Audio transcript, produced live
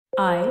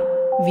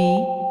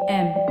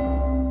IVM.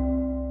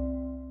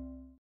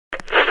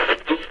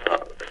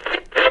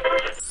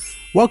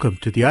 Welcome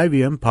to the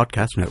IVM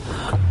Podcast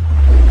Network.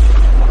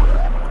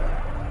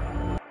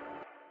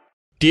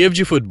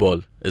 TFG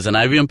Football is an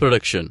IVM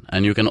production,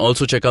 and you can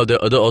also check out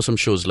their other awesome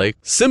shows like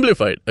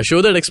Simplified, a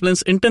show that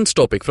explains intense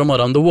topic from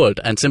around the world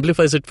and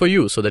simplifies it for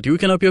you so that you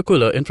can appear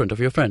cooler in front of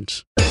your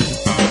friends.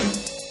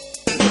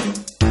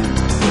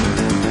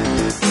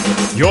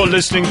 You're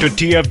listening to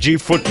TFG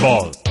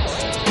Football.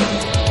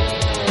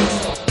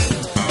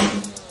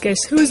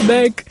 Guess who's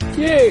back?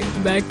 Yay,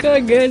 back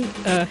again.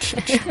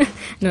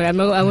 No,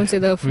 I won't say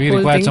the We whole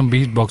required thing. some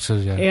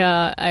beatboxes,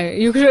 yeah. Yeah,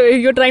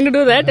 you're trying to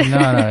do that? No,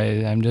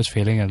 I'm just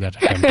failing at that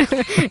attempt.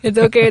 It's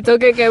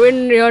okay,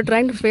 Kevin. You're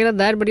trying to fail at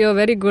that, but you're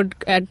very good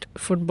at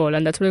football,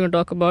 and that's what we're going to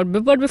talk about.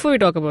 But before we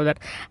talk about that,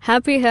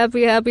 happy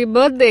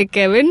birthday,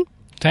 Kevin.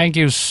 Thank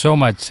you so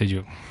much,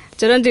 Siju.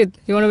 Charanjit,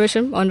 you want to wish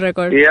him on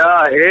record?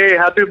 Yeah, hey,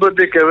 happy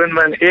birthday, Kevin,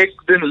 man. एक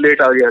दिन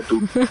late आ गया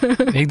तू.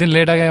 एक दिन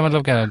late आ गया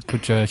मतलब क्या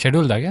कुछ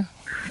शेड्यूल था क्या?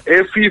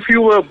 If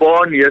you were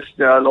born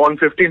on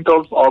 15th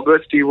of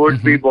August, you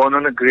would be born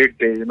on a great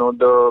day. You know,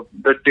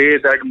 the day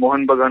that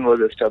Mohan Bagan was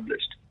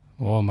established.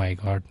 Oh my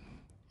God.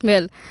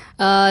 Well,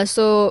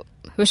 so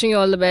wishing you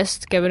all the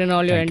best, Kevin, in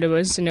all your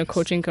endeavors in your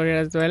coaching career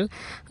as well.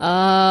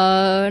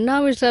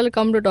 Now we shall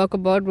come to talk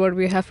about what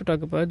we have to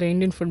talk about, the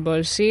Indian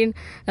football scene.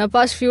 Now,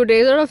 past few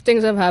days, a lot of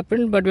things have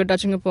happened, but we're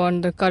touching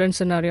upon the current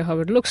scenario, how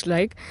it looks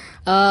like.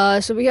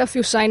 So we have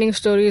few signing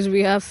stories,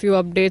 we have few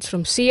updates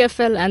from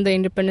CFL and the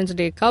Independence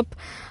Day Cup.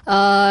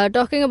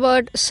 Talking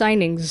about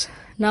signings.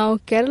 Now,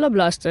 Kerala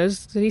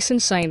Blasters, the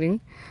recent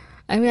signing,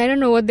 I mean, I don't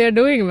know what they're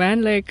doing,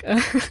 man. Looking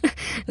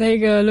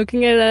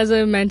at it as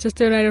a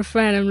Manchester United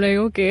fan, I'm like,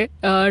 okay.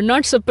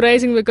 Not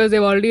surprising because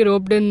they've already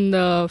roped in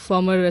the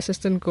former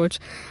assistant coach,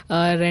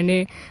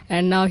 Rene,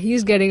 and now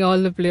he's getting all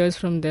the players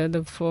from there,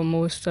 the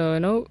foremost,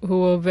 who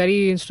were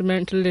very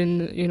instrumental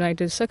in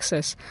United's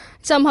success.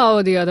 Somehow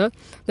or the other,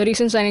 the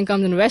recent signing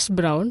comes in West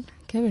Brown.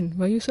 Kevin,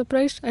 were you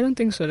surprised? I don't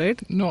think so, right?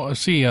 No,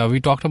 see, we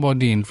talked about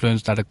the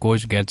influence that a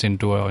coach gets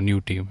into a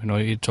new team. You know,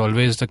 it's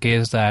always the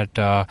case that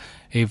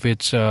if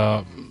it's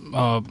up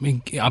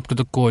to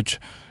the coach,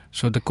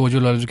 so the coach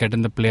will always get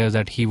in the players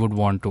that he would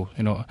want to.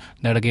 You know,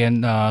 that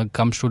again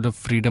comes to the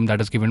freedom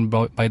that is given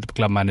by the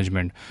club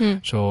management.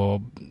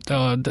 So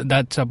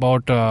that's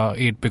about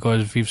it,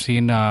 because we've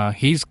seen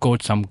he's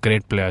coached some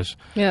great players.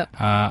 Yeah.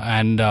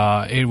 And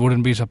it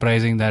wouldn't be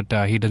surprising that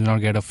he does not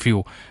get a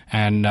few.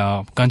 And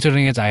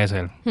considering it's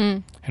ISL,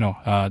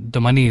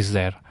 the money is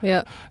there.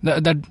 Yeah.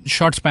 That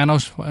short span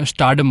of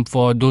stardom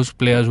for those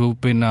players who've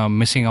been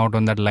missing out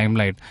on that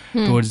limelight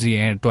towards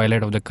the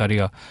twilight of their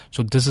career.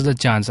 So this is a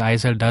chance.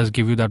 ISL does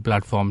give you that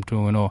platform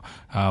to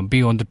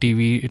be on the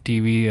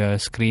TV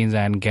screens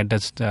and get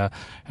that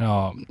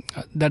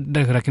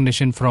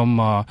recognition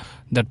from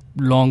that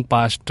long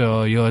past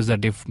years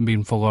that they've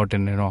been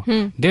forgotten.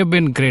 They've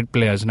been great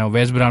players. Now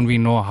Wes Brown, we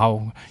know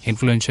how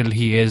influential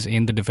he is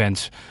in the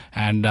defense,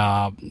 and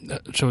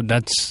so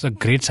that's a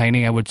great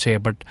signing, I would say.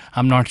 But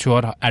I'm not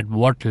sure at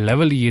what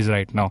level he is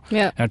right now.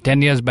 Yeah.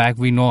 10 years back,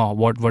 we know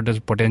what his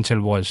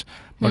potential was.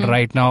 But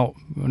right now,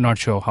 not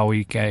sure how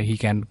he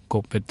can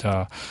cope with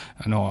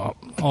all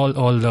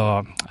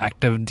the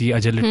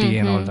agility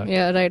and all that.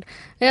 Yeah, right.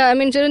 Yeah, I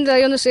mean, Charan, are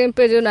you on the same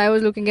page? And I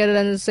was looking at it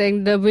and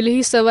saying, will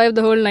he survive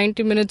the whole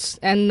 90 minutes?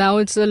 And now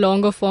it's a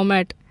longer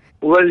format.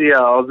 Well, yeah,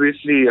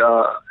 obviously,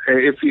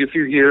 if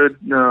you hear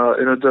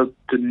the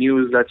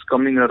news that's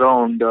coming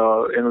around,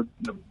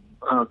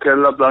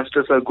 Kerala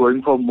Blasters are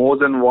going for more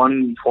than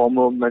one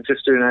former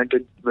Manchester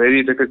United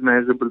very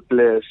recognizable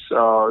players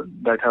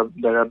that have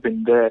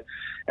been there.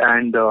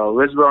 And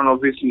Wes Brown,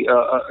 obviously,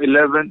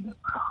 11,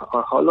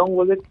 how long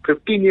was it?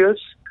 15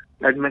 years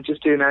at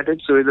Manchester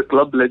United. So he's a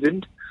club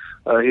legend.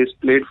 He's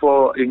played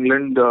for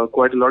England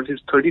quite a lot.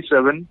 He's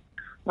 37.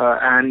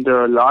 And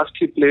last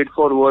he played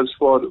for was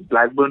for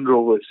Blackburn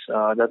Rovers.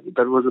 That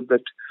was a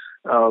bit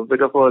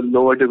of a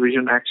lower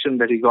division action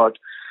that he got.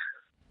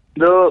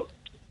 The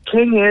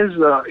thing is,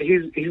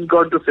 he's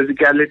got the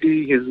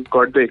physicality, he's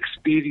got the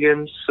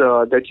experience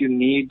that you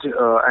need,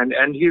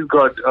 and he's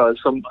got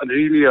some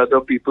really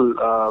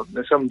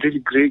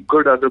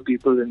good other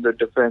people in the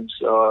defense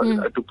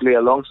to play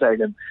alongside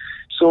him.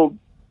 So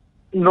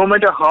no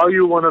matter how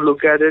you want to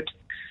look at it,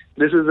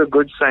 this is a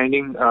good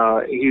signing.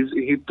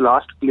 He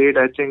last played,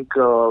 I think,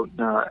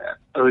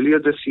 earlier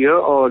this year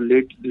or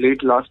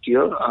late last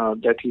year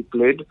that he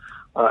played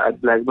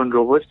at Blackburn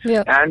Rovers.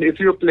 Yeah. And if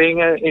you're playing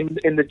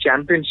in the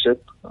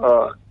championship,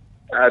 no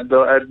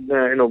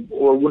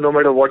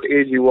matter what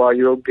age you are,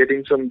 you're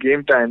getting some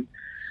game time.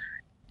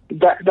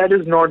 That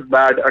is not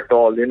bad at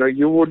all.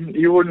 You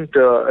wouldn't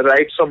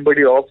write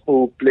somebody off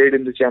who played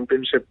in the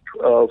championship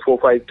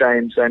 4-5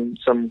 times and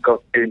some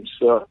cup games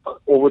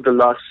over the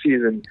last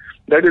season.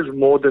 That is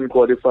more than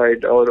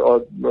qualified, or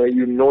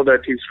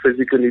that he's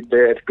physically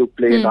there to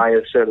play in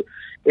ISL.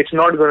 It's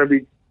not going to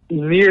be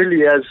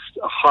nearly as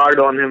hard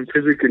on him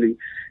physically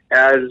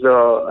as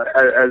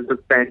the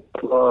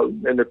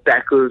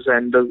tackles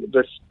and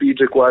the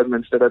speed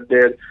requirements that are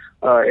there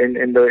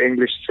in the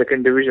English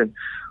second division.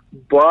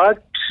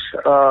 But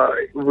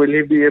will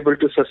he be able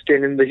to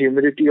sustain in the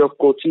humidity of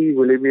Kochi?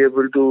 Will he be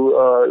able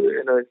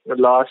to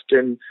last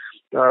in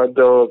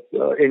the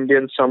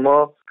Indian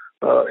summer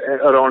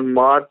around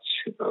March?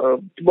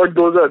 But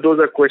those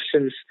are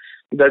questions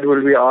that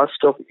will be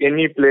asked of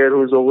any player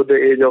who's over the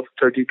age of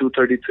 32,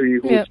 33,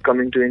 who's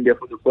coming to India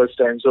for the first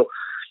time. So,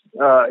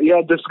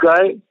 this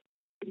guy,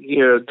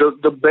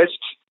 the best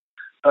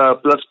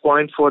plus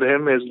point for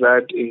him is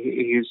that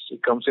he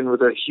comes in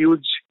with a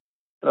huge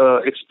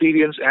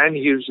experience, and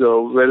he's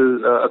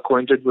well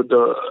acquainted with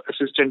the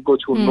assistant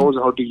coach who knows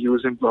how to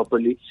use him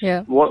properly.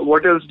 Yeah.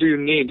 What else do you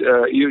need?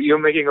 You're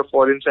making a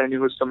foreign signing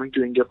who's coming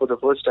to India for the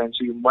first time,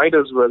 so you might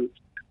as well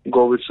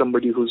go with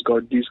somebody who's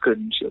got these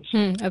credentials.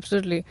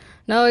 Absolutely.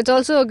 Now, it's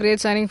also a great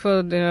signing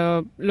for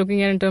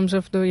looking at in terms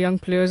of the young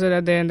players that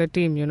are there in the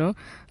team,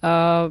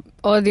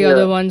 or the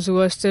other ones who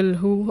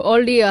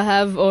already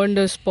have earned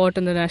a spot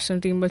in the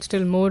national team, but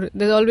still more.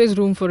 There's always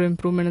room for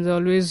improvement, and there's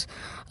always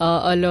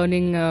a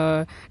learning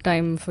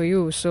time for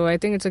you. So I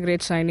think it's a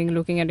great signing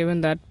looking at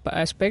even that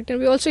aspect. And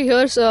we also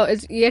hear,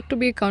 it's yet to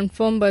be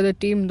confirmed by the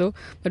team though,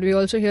 but we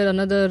also hear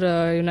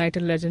another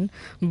United legend,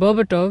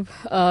 Berbatov,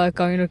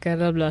 coming to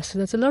Kerala Blasters.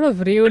 That's a lot of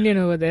reunion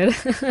over there,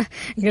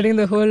 getting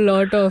the whole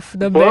lot of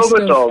the best.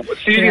 Berbatov,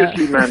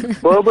 seriously, man.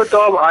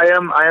 Berbatov,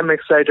 I am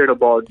excited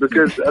about,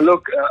 because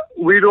look,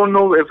 we don't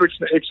know if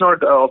it's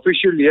not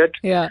official yet.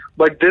 Yeah.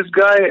 But this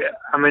guy,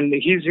 I mean,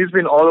 he's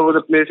been all over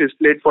the place. He's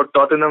played for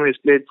Tottenham. He's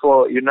played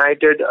for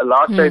United.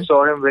 Last I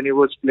saw him when he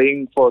was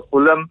playing for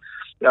Fulham.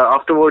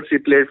 Afterwards, he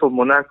played for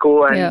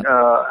Monaco and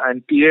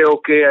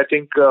PAOK. I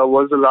think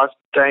was the last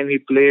time he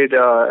played.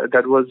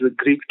 That was the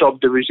Greek top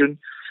division.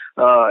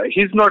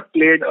 He's not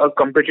played a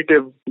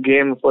competitive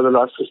game for the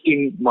last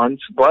 15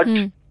 months, but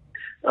he's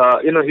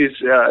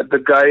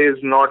the guy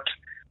is not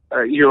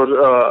your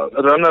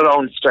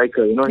runaround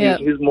striker.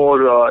 He's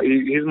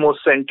more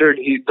centered.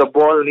 The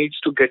ball needs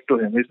to get to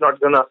him. He's not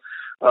gonna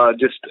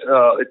just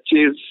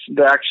chase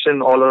the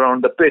action all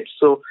around the pitch.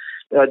 So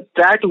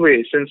that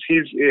way, since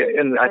he's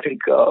in, I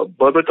think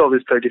Berbatov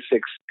is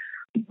 36,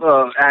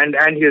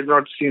 and he has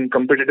not seen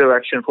competitive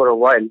action for a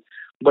while,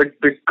 but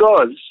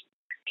because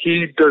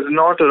he does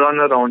not run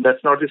around,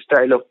 that's not his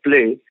style of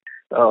play,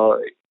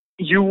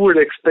 you would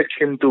expect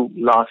him to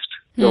last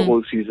the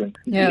whole season.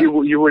 Yeah.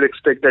 You would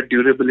expect that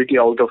durability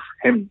out of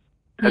him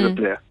as a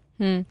player.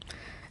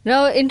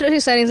 Now, interesting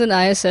signings in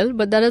ISL,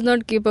 but that does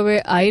not keep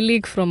away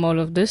I-League from all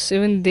of this.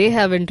 Even they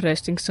have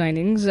interesting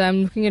signings.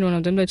 I'm looking at one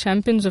of them, the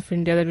champions of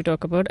India that we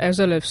talk about,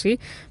 Aizawl FC.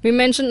 We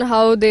mentioned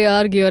how they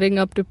are gearing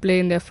up to play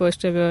in their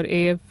first ever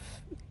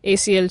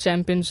ACL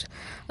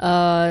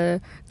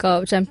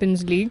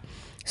Champions League.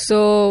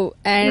 So,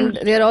 and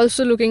they're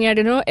also looking at,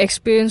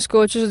 experienced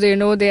coaches. They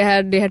know they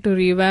had to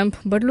revamp,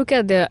 but look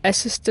at their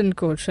assistant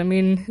coach. I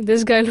mean,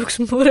 this guy looks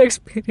more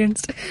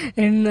experienced,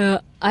 and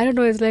I don't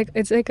know. It's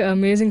like an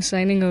amazing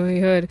signing over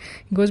here.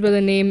 He goes by the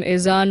name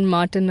Izan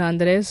Martin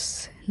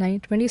Andres,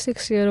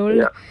 26-year-old.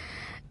 Yeah.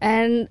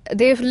 And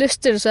they've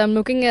listed, so I'm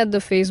looking at the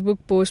Facebook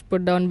post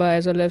put down by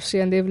Aizawl FC,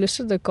 and they've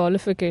listed the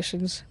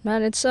qualifications.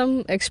 Man, it's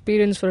some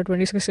experience for a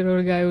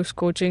 26-year-old guy who's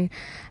coaching.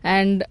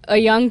 And a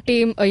young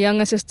team, a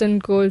young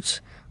assistant coach,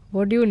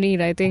 what do you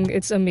need? I think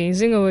it's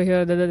amazing over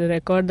here, the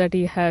record that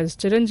he has.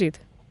 Chiranjit,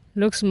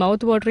 looks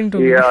mouth-watering to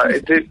me. Yeah,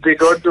 they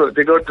got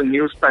the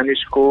new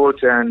Spanish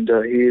coach, and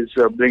he's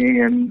bringing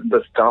in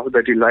the staff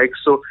that he likes.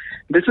 So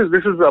this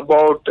is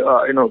about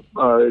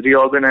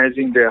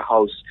reorganizing their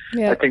house.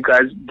 Yeah. I think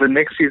as the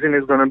next season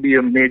is going to be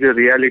a major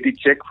reality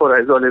check for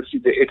Aizawl FC.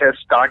 It has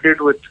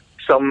started with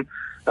some.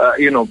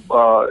 They've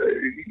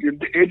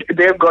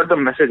got the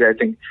message. I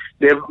think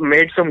they've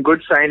made some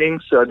good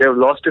signings. They've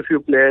lost a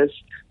few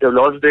players. They've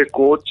lost their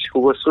coach,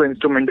 who was so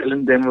instrumental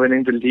in them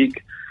winning the league.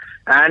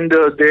 And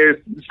they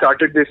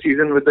started their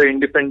season with the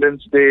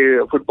Independence Day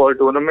football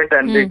tournament,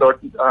 and they got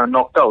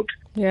knocked out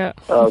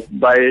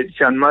by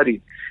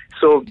Chanmari.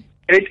 So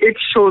it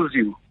shows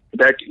you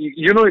that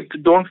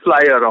don't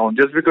fly around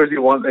just because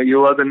you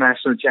are the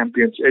national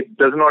champions. It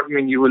does not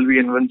mean you will be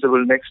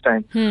invincible next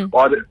time,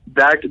 or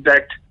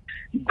that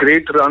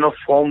great run of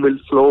form will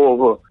flow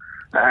over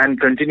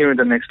and continue in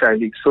the next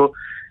I-League. So.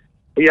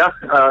 Yeah,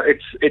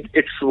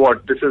 it's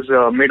what? This is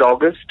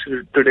mid-August.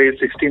 Today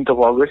is 16th of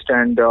August,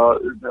 and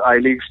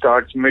I-League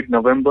starts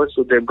mid-November.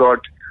 So they've got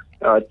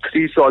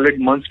 3 solid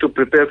months to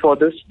prepare for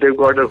this. They've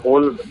got a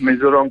whole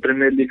Mizoram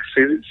Premier League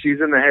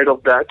season ahead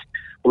of that,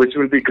 which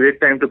will be great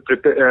time to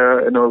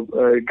prepare,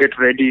 get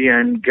ready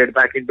and get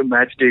back into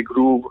match day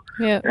groove,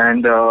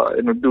 and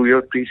do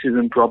your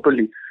preseason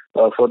properly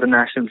for the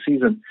national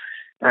season.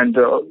 And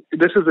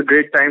this is a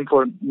great time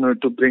for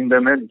to bring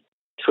them in,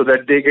 so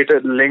that they get a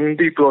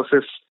lengthy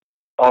process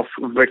of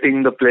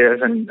vetting the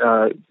players and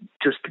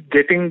just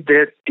getting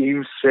their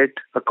team set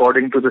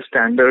according to the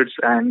standards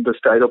and the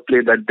style of play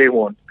that they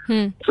want.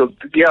 So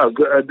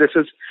this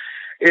is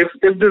if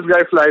this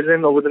guy flies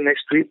in over the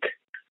next week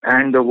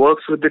and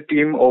works with the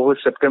team over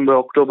September,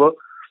 October,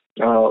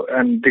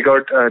 and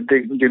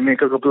they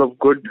make a couple of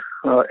good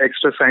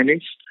extra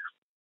signings.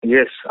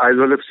 yes,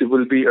 Aizawl FC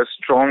will be a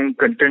strong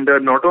contender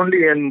not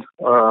only in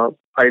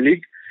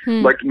I-League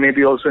but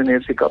maybe also in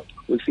AFC Cup.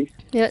 We'll see.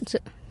 Yeah,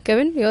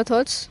 Kevin, your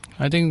thoughts?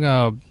 I think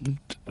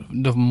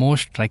the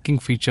most striking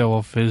feature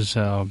of his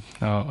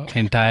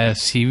entire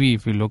CV,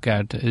 if you look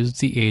at, is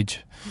the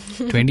age.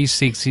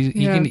 26.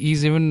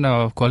 He's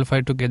even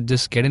qualified to get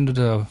into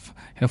the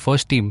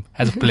first team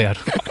as a player.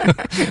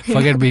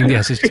 Forget being the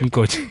assistant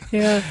coach.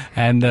 Yeah.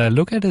 And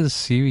look at his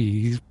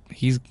CV.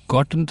 He's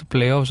gotten to the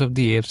playoffs of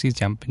the AFC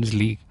Champions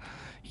League.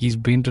 He's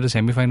been to the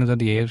semi-finals of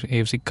the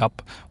AFC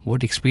Cup.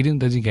 What experience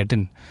does he get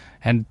in?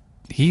 And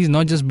he's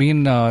not just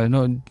been,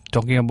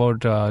 talking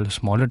about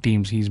smaller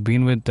teams. He's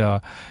been with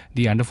the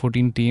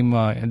under-14 team,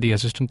 the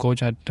assistant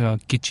coach at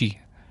Kichi.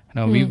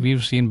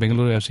 We've seen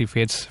Bengaluru FC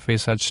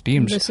face such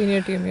teams. The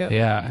senior team, yeah.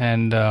 Yeah,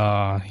 and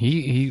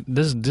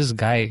this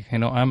guy,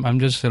 I'm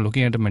just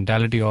looking at the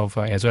mentality of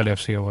Aizawl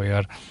FC over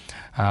here.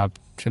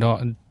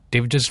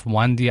 They've just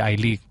won the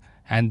I-League,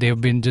 and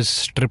they've been just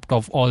stripped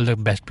of all the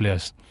best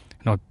players.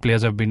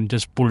 Players have been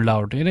just pulled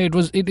out.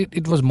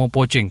 It was more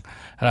poaching,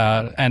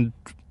 and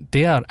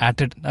they are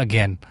at it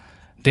again.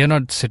 They're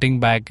not sitting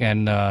back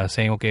and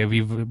saying, okay,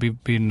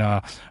 we've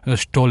been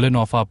stolen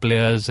off our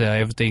players,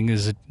 everything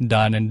is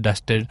done and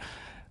dusted.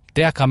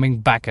 They are coming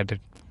back at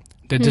it.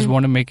 They just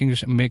want to make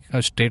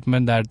a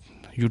statement that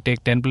you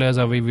take 10 players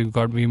away,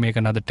 we make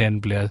another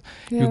 10 players.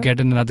 Yeah. You get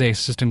in another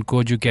assistant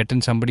coach, you get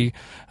in somebody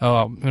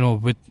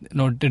with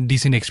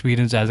decent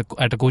experience at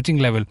a coaching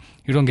level.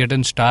 You don't get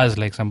in stars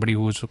like somebody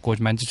who's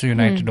coached Manchester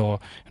United or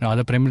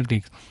other Premier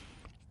Leagues.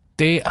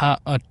 They are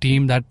a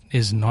team that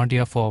is not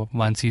here for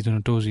 1 season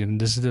or 2 seasons.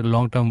 This is the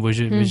long-term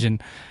vision,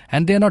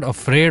 and they are not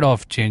afraid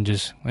of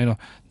changes.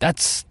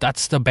 That's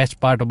the best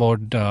part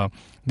about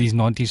these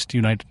Northeast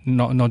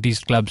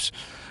clubs.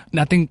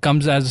 Nothing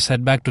comes as a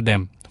setback to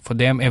them. For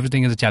them,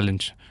 everything is a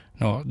challenge.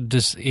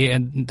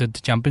 The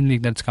Champions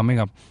League that's coming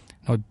up.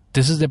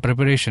 This is their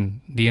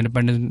preparation. The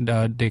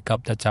Independence Day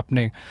Cup that's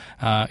happening.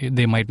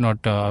 They might not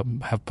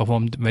have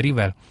performed very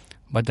well,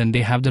 but then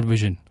they have their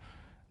vision.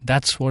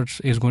 That's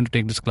what is going to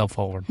take this club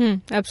forward.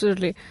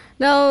 Absolutely.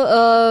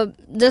 Now,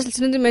 just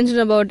listening to mention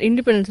about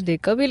Independence Day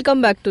Cup, we'll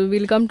come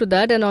to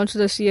that, and also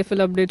the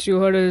CFL updates you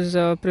heard is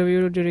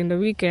previewed during the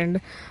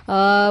weekend.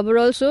 But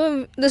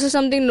also, this is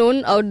something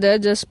known out there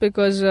just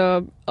because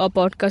our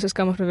podcast has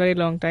come after a very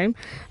long time.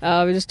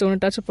 We just don't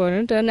want to touch upon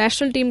it.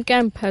 National team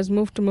camp has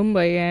moved to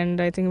Mumbai,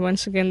 and I think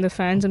once again the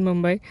fans in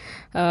Mumbai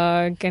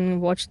can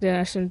watch their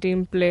national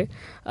team play.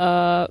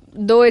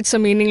 Though it's a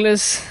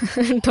meaningless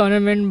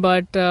tournament,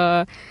 but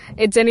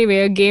it's anyway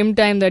a game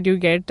time that you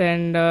get,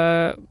 and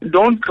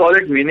don't call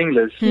it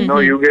meaningless.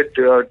 You get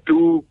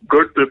 2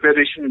 good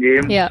preparation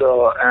games,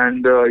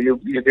 and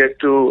you get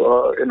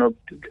to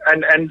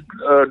and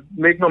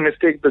make no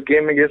mistake, the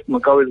game against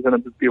Macau is going to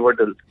be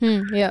pivotal.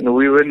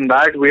 We win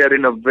that, we are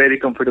in a very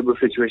comfortable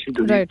situation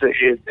to reach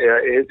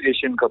the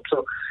Asian Cup.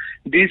 So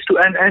these two,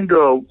 and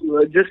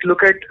just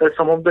look at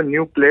some of the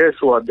new players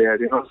who are there.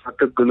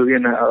 Satak Guluri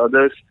and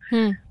others.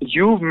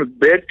 You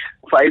bet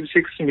 5-6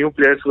 new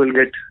players will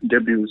get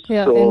debuts.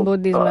 Yeah, so, in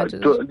both these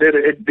matches.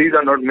 These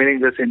are not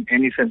meaningless in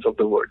any sense of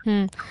the word.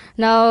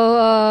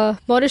 Now,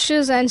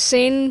 Mauritius and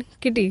Saint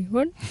Kitts.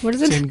 What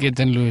is it? Saint Kitts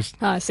and Louis.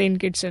 Saint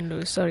Kitts and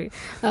Louis. Sorry.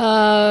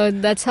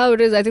 That's how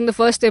it is. I think the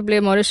first they play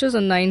Mauritius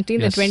on 19th.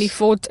 Yes. The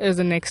 24th is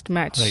the next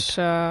match. Right.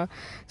 So,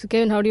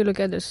 Kevin, how do you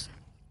look at this?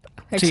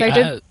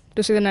 Excited?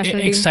 To see the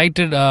national team?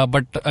 Excited,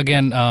 but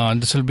again,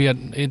 this will be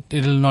it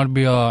will not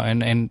be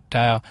an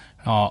entire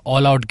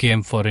all-out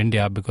game for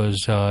India,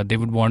 because they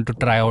would want to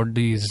try out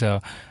these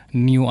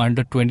new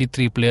under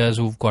 23 players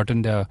who've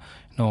gotten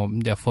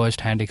their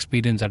first-hand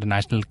experience at a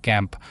national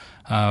camp.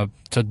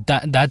 So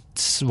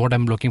that's what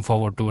I'm looking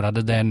forward to,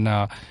 rather than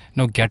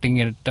getting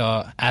it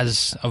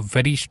as a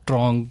very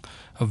strong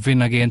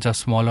win against a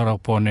smaller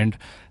opponent.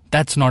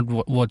 That's not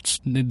what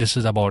this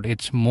is about.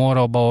 It's more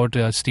about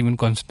Stephen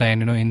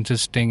Constantine,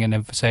 insisting and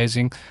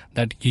emphasizing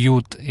that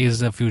youth is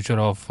the future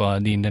of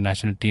the Indian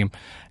national team,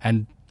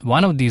 and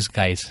one of these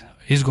guys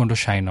is going to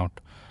shine out.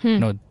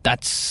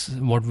 That's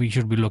what we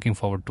should be looking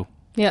forward to.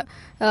 Yeah.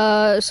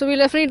 So we'll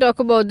definitely talk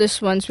about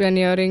this once we are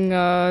nearing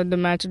the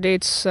match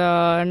dates.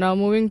 Now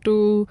moving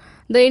to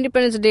the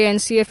Independence Day and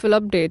CFL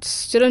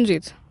updates.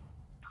 Chiranjit,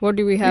 what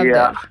do we have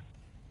there?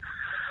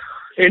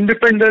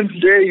 Independence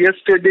Day,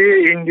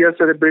 yesterday India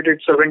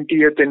celebrated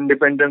 70th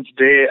Independence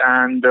Day,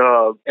 and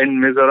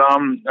in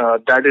Mizoram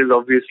that is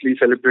obviously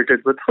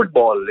celebrated with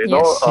football.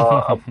 Yes.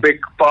 A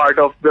big part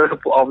of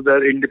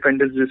the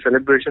Independence Day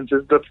celebrations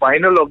is the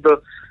final of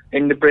the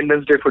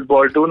Independence Day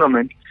football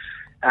tournament.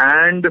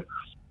 And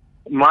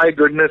my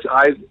goodness,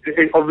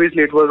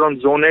 obviously it was on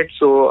Zonet,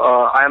 so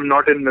I am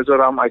not in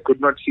Mizoram. I could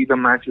not see the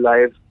match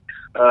live.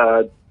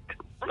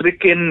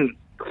 Freaking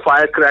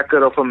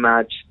firecracker of a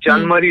match.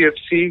 Chanmari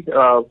FC,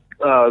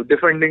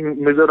 defending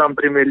Mizoram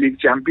Premier League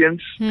champions,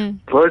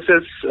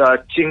 versus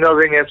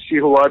Chingaweng FC,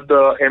 who are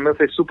the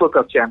MFA Super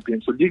Cup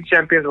champions. So league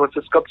champions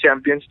versus cup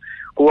champions,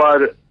 who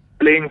are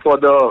playing for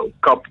the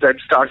cup that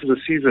starts the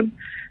season.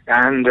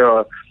 And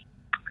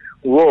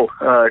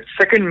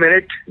Second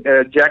minute,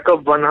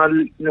 Jacob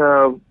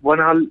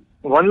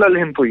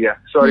Vanlalhimpuya.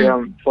 Sorry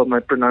for my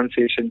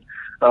pronunciation.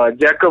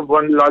 Jacob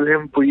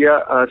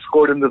Vanlalhimpuya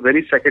scored in the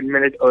very second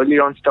minute, early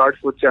on start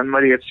for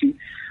Chanmari FC.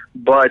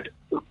 But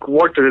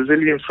what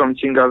resilience from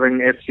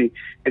Chingaveng FC.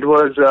 It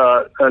was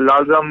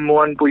Lalram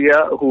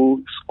Mohanpuya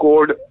who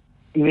scored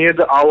near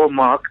the hour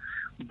mark,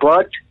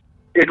 but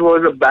it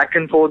was a back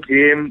and forth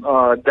game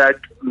that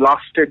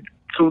lasted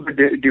through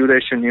the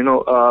duration.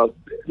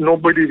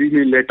 Nobody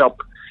really let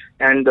up,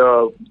 and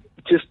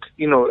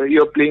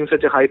you're playing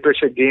such a high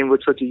pressure game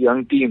with such a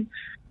young team,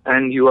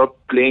 and you are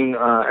playing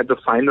at the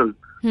final,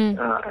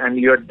 and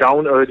you are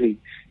down early.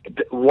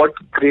 What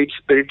great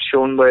spirit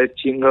shown by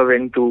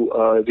Chingaveng to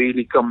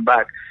really come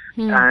back,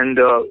 and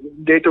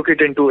they took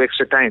it into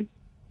extra time,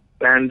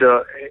 and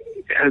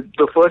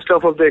the first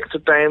half of the extra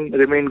time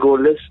remained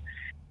goalless.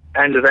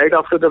 And right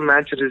after the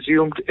match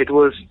resumed, it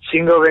was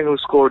Chingaveng who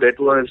scored. It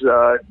was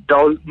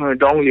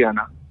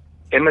Dongliana,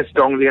 MS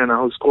Dongliana,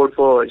 who scored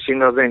for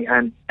Chingaveng,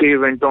 and they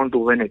went on to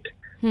win it.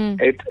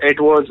 It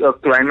was a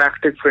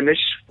climactic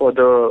finish for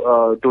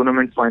the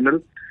tournament final.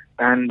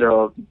 And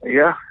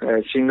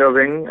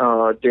Chingaveng,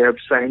 they have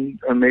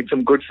made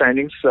some good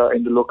signings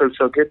in the local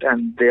circuit,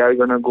 and they are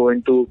going to go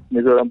into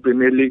Mizoram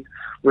Premier League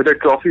with a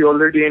trophy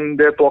already in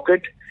their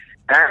pocket,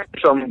 and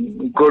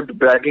some good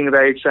bragging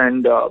rights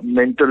and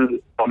mental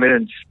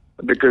dominance,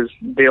 because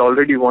they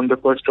already won the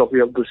first trophy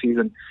of the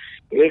season.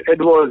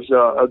 It was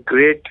a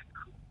great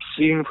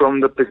scene from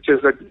the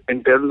pictures that you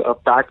can tell, a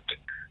packed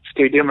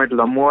stadium at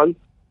Lamwal.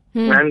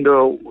 And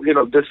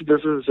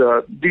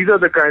these are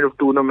the kind of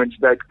tournaments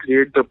that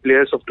create the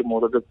players of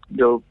tomorrow, the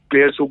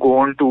players who go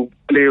on to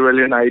play well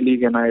in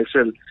I-League and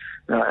ISL,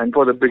 and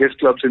for the biggest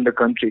clubs in the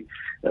country.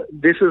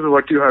 This is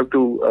what you have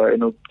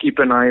to keep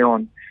an eye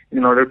on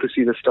in order to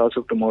see the stars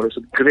of tomorrow.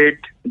 So great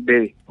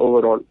day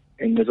overall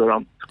in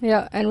Mizoram.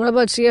 Yeah, and what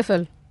about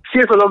CFL?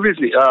 CFL,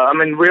 obviously.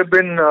 We've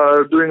been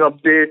doing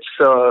updates.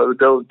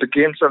 The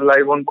games are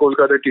live on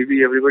Kolkata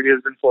TV. Everybody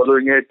has been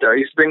following it.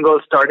 East Bengal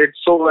started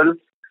so well.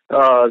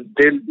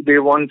 They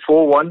won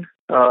 4-1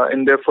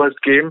 in their first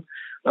game.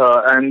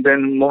 And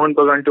then Mohun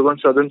Bagan took on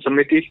Southern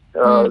Samiti.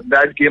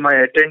 That game I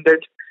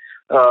attended.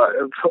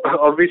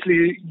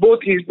 Obviously,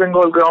 both East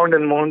Bengal ground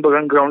and Mohun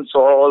Bagan ground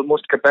saw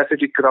almost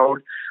capacity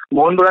crowd.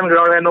 Mohun Bagan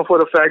ground, I know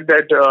for a fact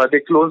that they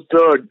closed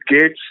the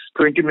gates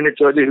 20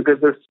 minutes early because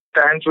the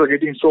stands were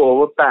getting so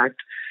overpacked.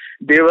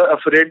 They were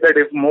afraid that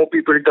if more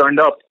people turned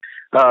up,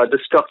 the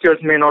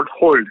structures may not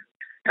hold.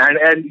 And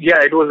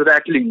it was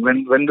rattling.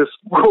 When the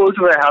goals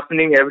were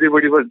happening,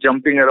 everybody was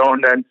jumping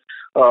around, and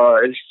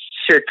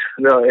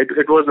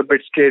it was a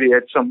bit scary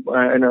at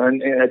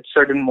at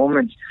certain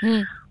moments.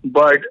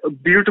 But a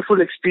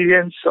beautiful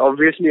experience.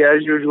 Obviously,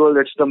 as usual,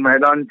 it's the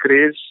Maidan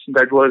craze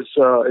that was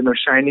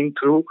shining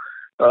through.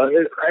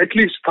 At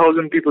least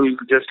 1,000 people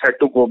just had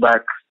to go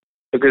back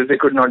because they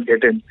could not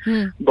get in.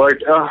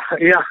 But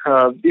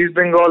East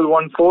Bengal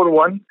won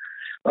 4-1.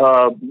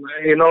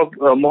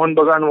 Mohun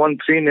Bagan won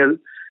 3-0.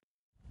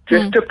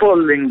 Christopher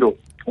Lindo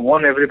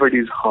won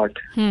everybody's heart.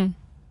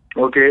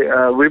 Okay,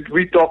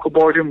 we talk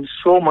about him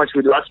so much.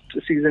 Last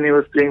season he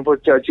was playing for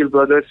Churchill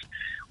Brothers.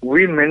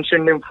 We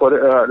mentioned him for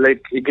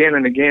again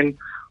and again.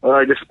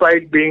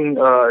 Despite being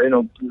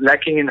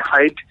lacking in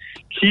height,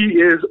 he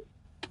is,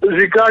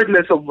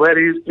 regardless of where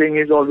he's playing,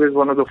 he's always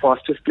one of the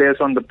fastest players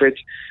on the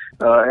pitch.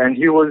 And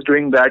he was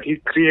doing that. He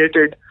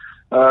created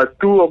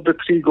 2 of the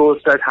 3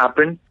 goals that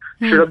happened.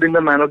 Should have been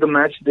the man of the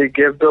match. They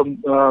gave the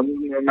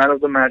man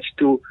of the match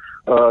to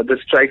the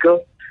striker.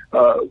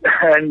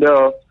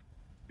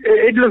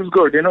 It looks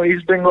good.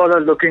 East Bengal are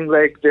looking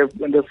like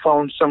they've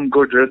found some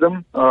good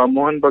rhythm.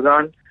 Mohun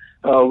Bagan,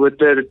 with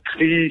their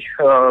 3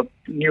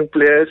 new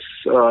players,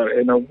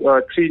 3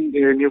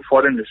 new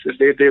foreigners.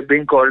 They're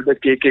being called the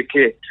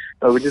KKK,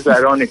 which is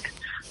ironic.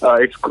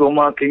 It's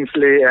Chroma,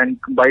 Kingsley, and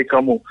Bai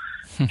Kamu.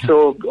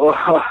 So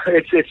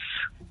it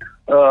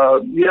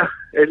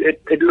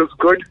looks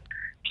good.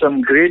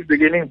 Some great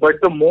beginning, but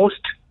the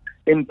most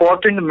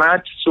important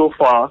match so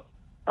far,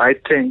 I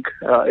think,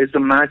 is the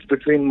match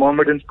between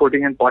Mohammedan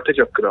Sporting and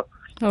Patachakra.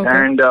 Okay.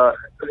 And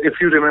if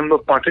you remember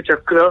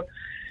Patachakra,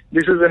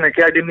 this is an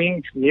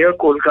academy near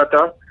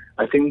Kolkata.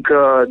 I think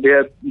they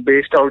are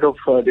based out of,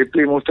 they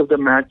play most of the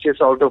matches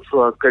out of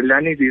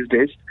Kalyani these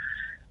days.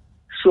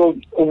 So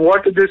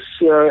what this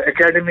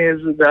academy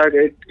is that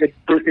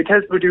it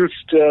has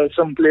produced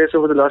some players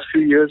over the last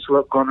few years who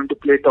have gone on to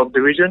play top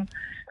division.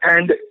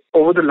 And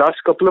over the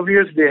last couple of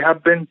years, they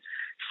have been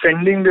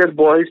sending their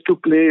boys to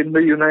play in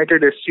the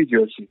United SC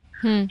jersey.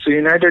 So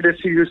United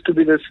SC used to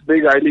be this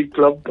big I-League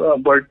club,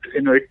 but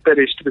it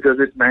perished because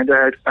it neither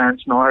had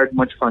fans nor had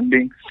much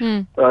funding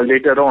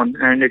later on,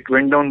 and it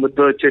went down with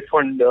the chit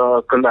fund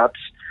collapse.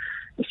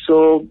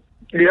 So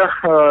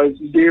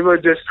they were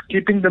just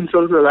keeping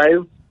themselves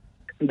alive.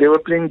 They were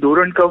playing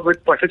Durand Cup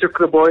with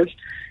Patachakra boys,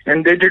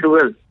 and they did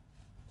well.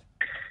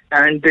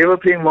 And they were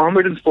playing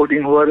Mohammedan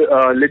Sporting, who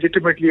are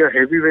legitimately a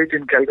heavyweight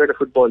in Calcutta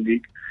Football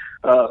League.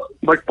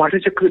 But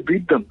Patachakra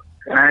beat them.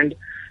 And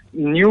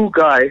new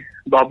guy,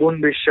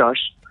 Babun Biswas,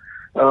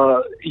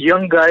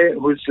 young guy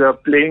who's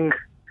playing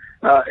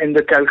in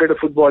the Calcutta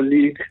Football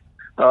League.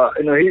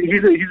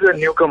 He's a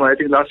newcomer. I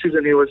think last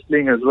season he was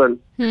playing as well.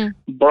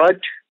 But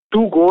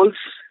 2 goals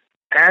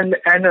and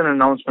an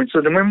announcement. So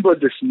remember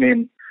this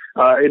name.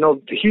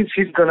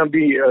 He's gonna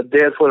be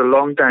there for a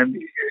long time.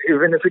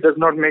 Even if he does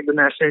not make the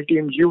national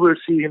team, you will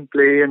see him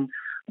play in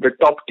the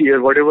top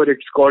tier, whatever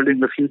it's called in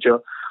the future,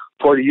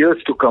 for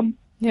years to come.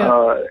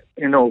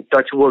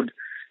 Touch wood.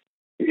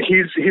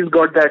 He's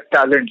got that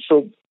talent.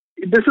 So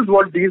this is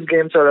what these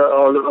games are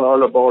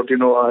all about.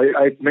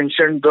 I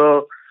mentioned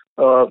the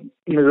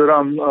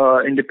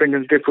Mizoram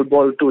Independence Day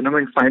Football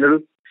Tournament final.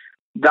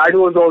 That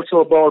was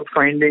also about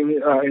finding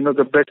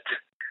the best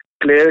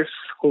players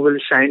who will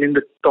shine in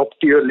the top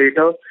tier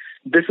later.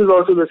 This is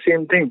also the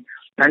same thing.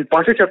 And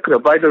Pasha Chakra,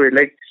 by the way,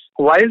 like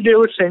while they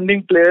were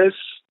sending players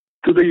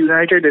to the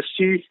United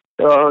SC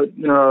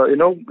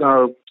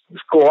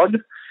squad,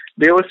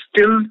 they were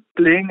still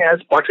playing as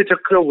Pasha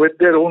Chakra with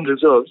their own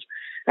reserves,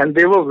 and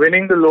they were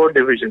winning the lower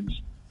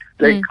divisions,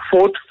 like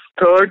 4th,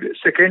 3rd,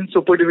 2nd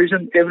Super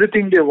Division,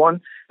 everything they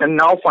won, and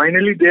now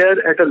finally they are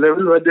at a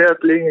level where they are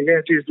playing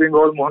against East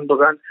Bengal, Mohun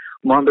Bagan,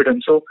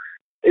 Mohammedan. So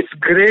it's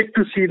great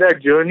to see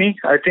that journey.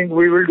 I think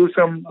we will do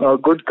some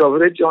good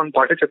coverage on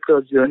Pasha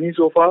Chakra's journey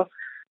so far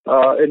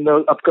in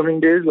the upcoming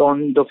days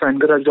on the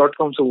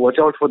fangarage.com, so watch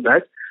out for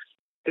that.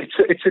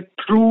 It's a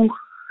true,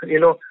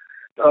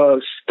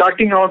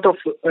 starting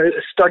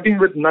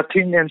with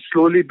nothing and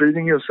slowly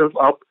building yourself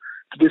up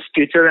to this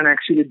stature and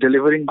actually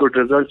delivering good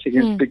results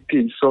against big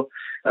teams. So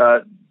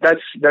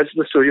that's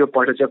the story of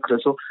Pasha Chakra.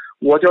 So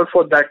watch out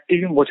for that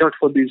team, watch out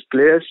for these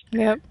players,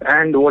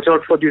 and watch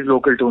out for these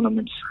local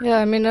tournaments. Yeah,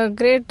 I mean,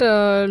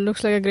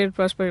 looks like a great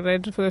prospect,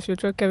 right, for the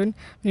future, Kevin.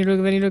 When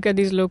you look at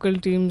these local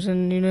teams,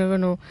 and you never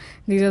know,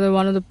 these are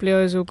one of the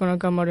players who are going to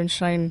come out and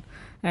shine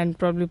and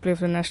probably play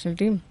for the national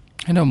team.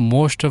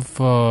 Most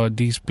of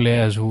these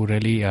players who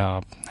really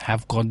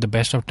have got the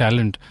best of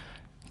talent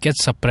get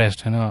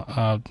suppressed,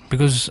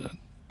 because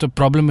the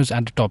problem is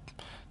at the top.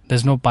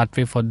 There's no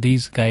pathway for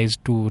these guys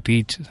to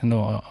reach,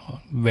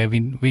 where we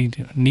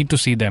need to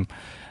see them.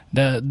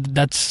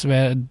 That's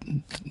where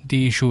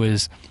the issue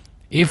is.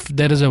 If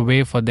there is a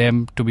way for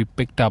them to be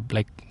picked up,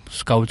 like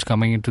scouts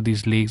coming into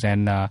these leagues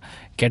and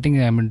getting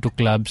them into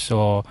clubs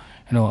or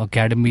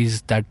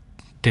academies that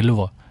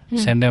deliver,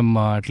 send them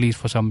at least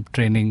for some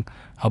training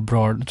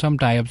abroad, some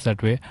tie-ups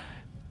that way.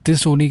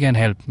 This only can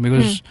help,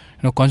 because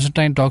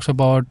Constantine talks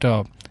about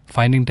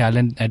finding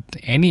talent at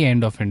any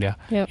end of India.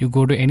 You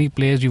go to any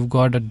place, you've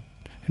got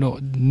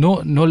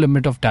no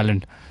limit of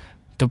talent.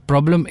 The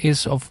problem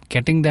is of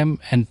getting them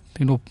and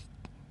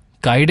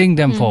guiding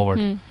them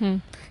forward.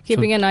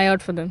 Keeping an eye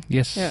out for them.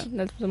 Yes. Yeah,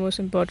 that's the most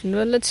important.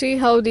 Well, let's see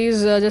how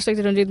these, just like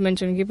Ranjit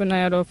mentioned, keep an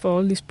eye out for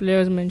all these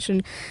players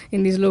mentioned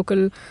in these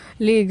local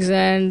leagues,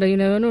 and you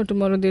never know,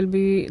 tomorrow they'll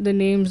be the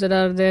names that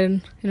are there,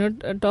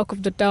 talk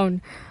of the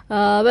town.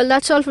 Well,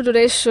 that's all for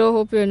today's show.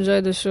 Hope you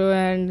enjoyed the show,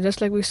 and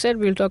just like we said,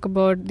 we'll talk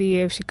about the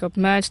AFC Cup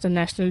match, the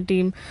national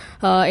team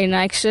in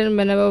action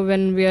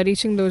when we are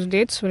reaching those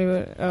dates.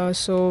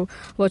 So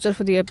watch out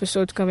for the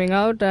episodes coming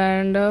out,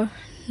 and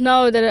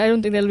now that I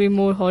don't think there'll be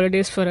more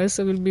holidays for us,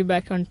 so we'll be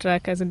back on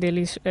track as a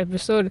daily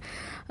episode.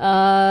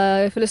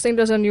 If you're listening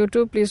to us on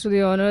YouTube, please do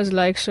the honors,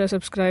 like, share,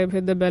 subscribe,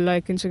 hit the bell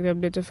icon so you get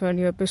updated for a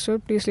new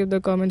episode. Please leave the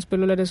comments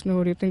below, let us know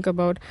what you think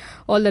about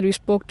all that we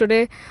spoke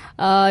today. You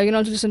can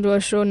also listen to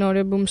our show on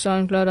Audio Boom,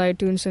 SoundCloud,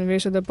 iTunes, and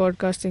various other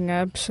podcasting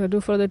apps.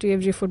 Do follow the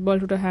TFG Football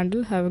Twitter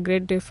handle. Have a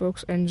great day,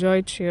 folks.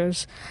 Enjoy.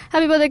 Cheers.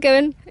 Happy birthday,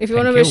 Kevin. If you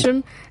want to wish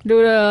him,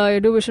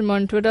 do wish him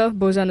on Twitter,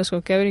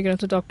 Boza_Kevin. You can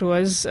also talk to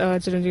us,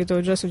 Chiranjit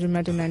Ojha,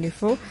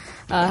 Sujumatthew94.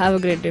 Have a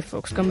great day,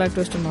 folks. Come back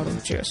to us tomorrow.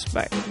 Cheers.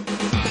 Bye.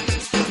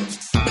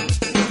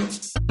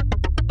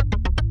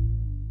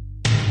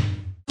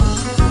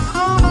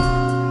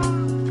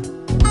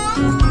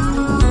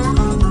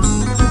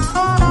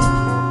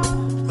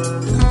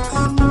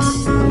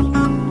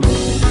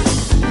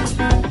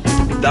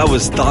 That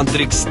was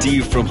Tantrik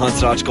Steve from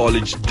Hansraj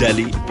College,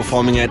 Delhi,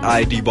 performing at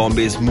IIT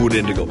Bombay's Mood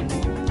Indigo.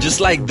 Just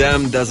like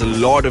them, there's a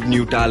lot of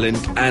new talent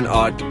and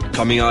art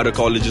coming out of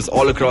colleges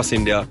all across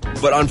India,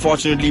 but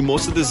unfortunately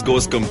most of this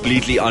goes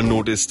completely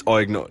unnoticed or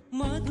ignored.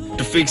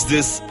 To fix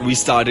this, we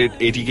started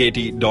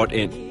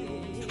atkt.in.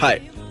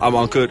 Hi, I'm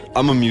Ankur,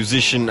 I'm a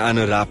musician and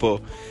a rapper,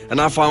 and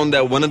I found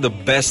that one of the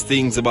best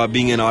things about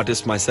being an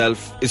artist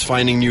myself is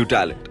finding new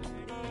talent.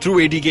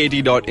 Through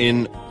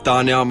atkt.in,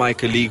 Tanya, my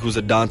colleague who's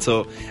a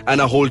dancer, and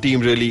our whole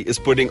team really is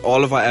putting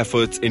all of our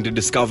efforts into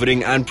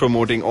discovering and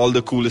promoting all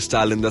the coolest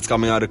talent that's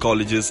coming out of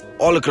colleges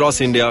all across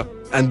India.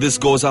 And this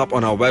goes up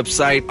on our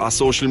website, our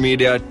social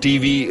media,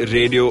 TV,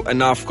 radio, and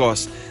now, of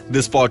course,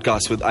 this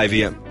podcast with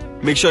IVM.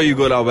 Make sure you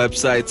go to our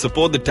website,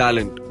 support the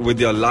talent with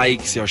your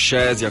likes, your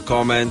shares, your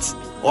comments.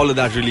 All of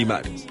that really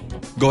matters.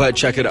 Go ahead,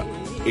 check it out.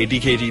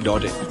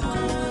 atkt.in.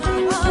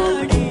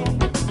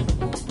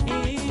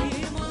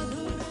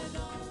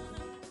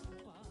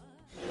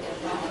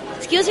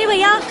 Excuse me,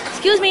 भैया.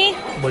 Excuse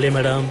me, बोलिए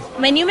madam.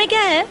 Menu में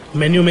क्या है?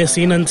 Menu में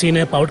scene unseen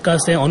है,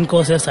 podcast है, on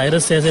course है,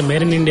 Cyrus है,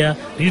 made in India,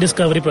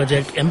 rediscovery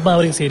project,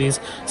 empowering series,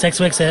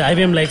 sex wax है,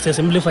 IVM लाइक्स है,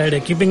 सिंप्लीफाइड है,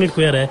 कीपिंग इट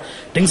क्वियर है,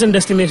 थिंग्स एंड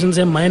डेस्टिनेशंस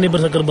है, माय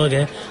नेबर जकरबर्ग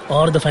है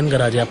और द फैन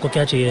गराज है। आपको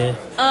क्या चाहिए?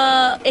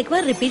 एक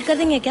बार रिपीट कर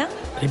देंगे क्या?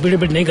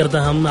 रिपीट नहीं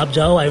करता हम। आप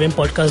जाओ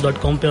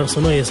IVMpodcast.com पे और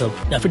सुनो ये सब,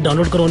 या फिर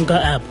डाउनलोड करो उनका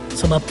ऐप,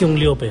 सब आपकी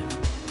उंगलियों पे।